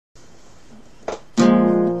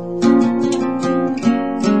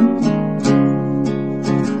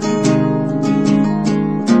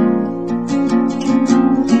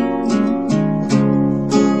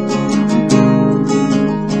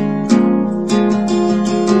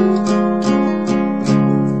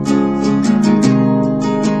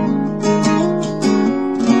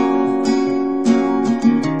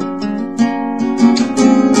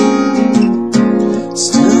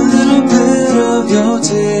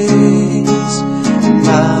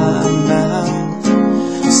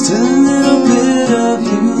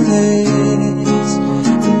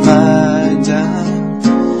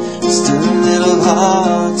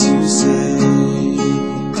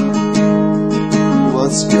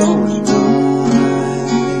what's going on.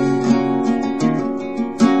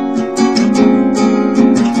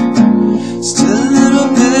 Still a little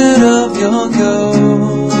bit of your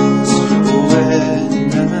ghost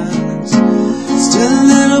awareness. Still a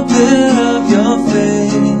little bit of your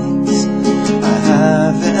face I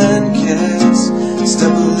haven't kissed.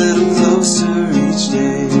 Step a little closer each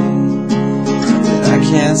day, but I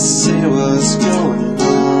can't see what's going on.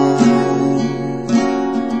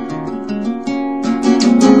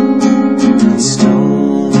 And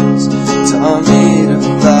stones taught me to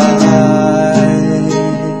fly.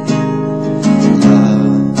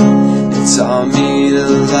 Love, it taught me to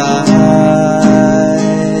lie.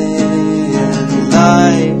 And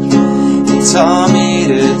life, it taught me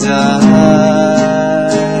to die.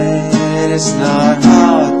 It's not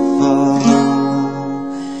hard to fall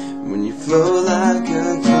when you flow like a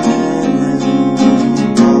cannonball.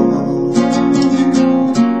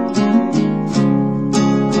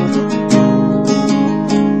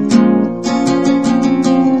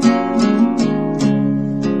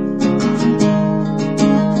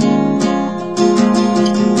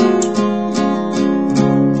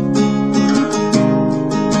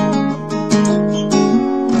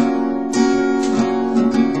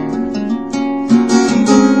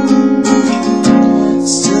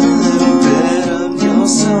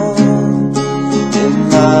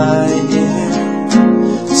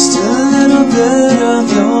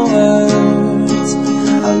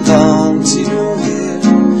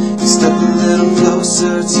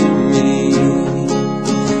 To me,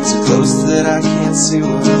 so close that I can't see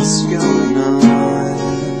what's going on.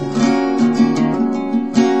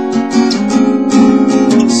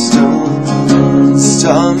 Stones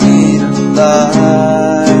taught me to fly.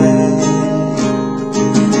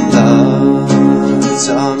 Love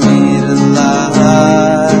taught me to lie.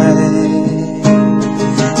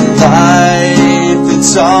 Life, it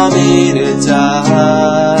taught me to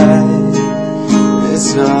die. It's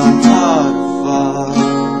not hard to fall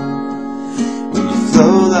when you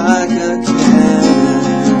flow like a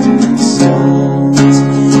cannon. Stones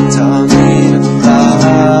taught me to fly.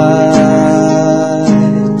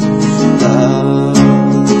 Love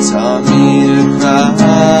taught me to cry.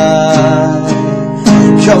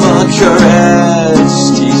 Come on, courage,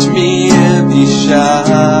 teach me to be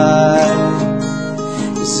shy.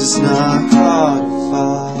 This is not hard to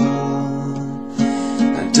fall.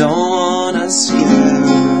 I don't wanna scare.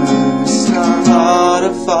 It's not hard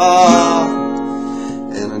to fall,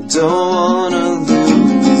 and I don't wanna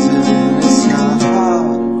lose. And it's not hard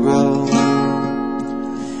to grow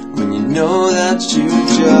when you know that you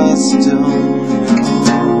just don't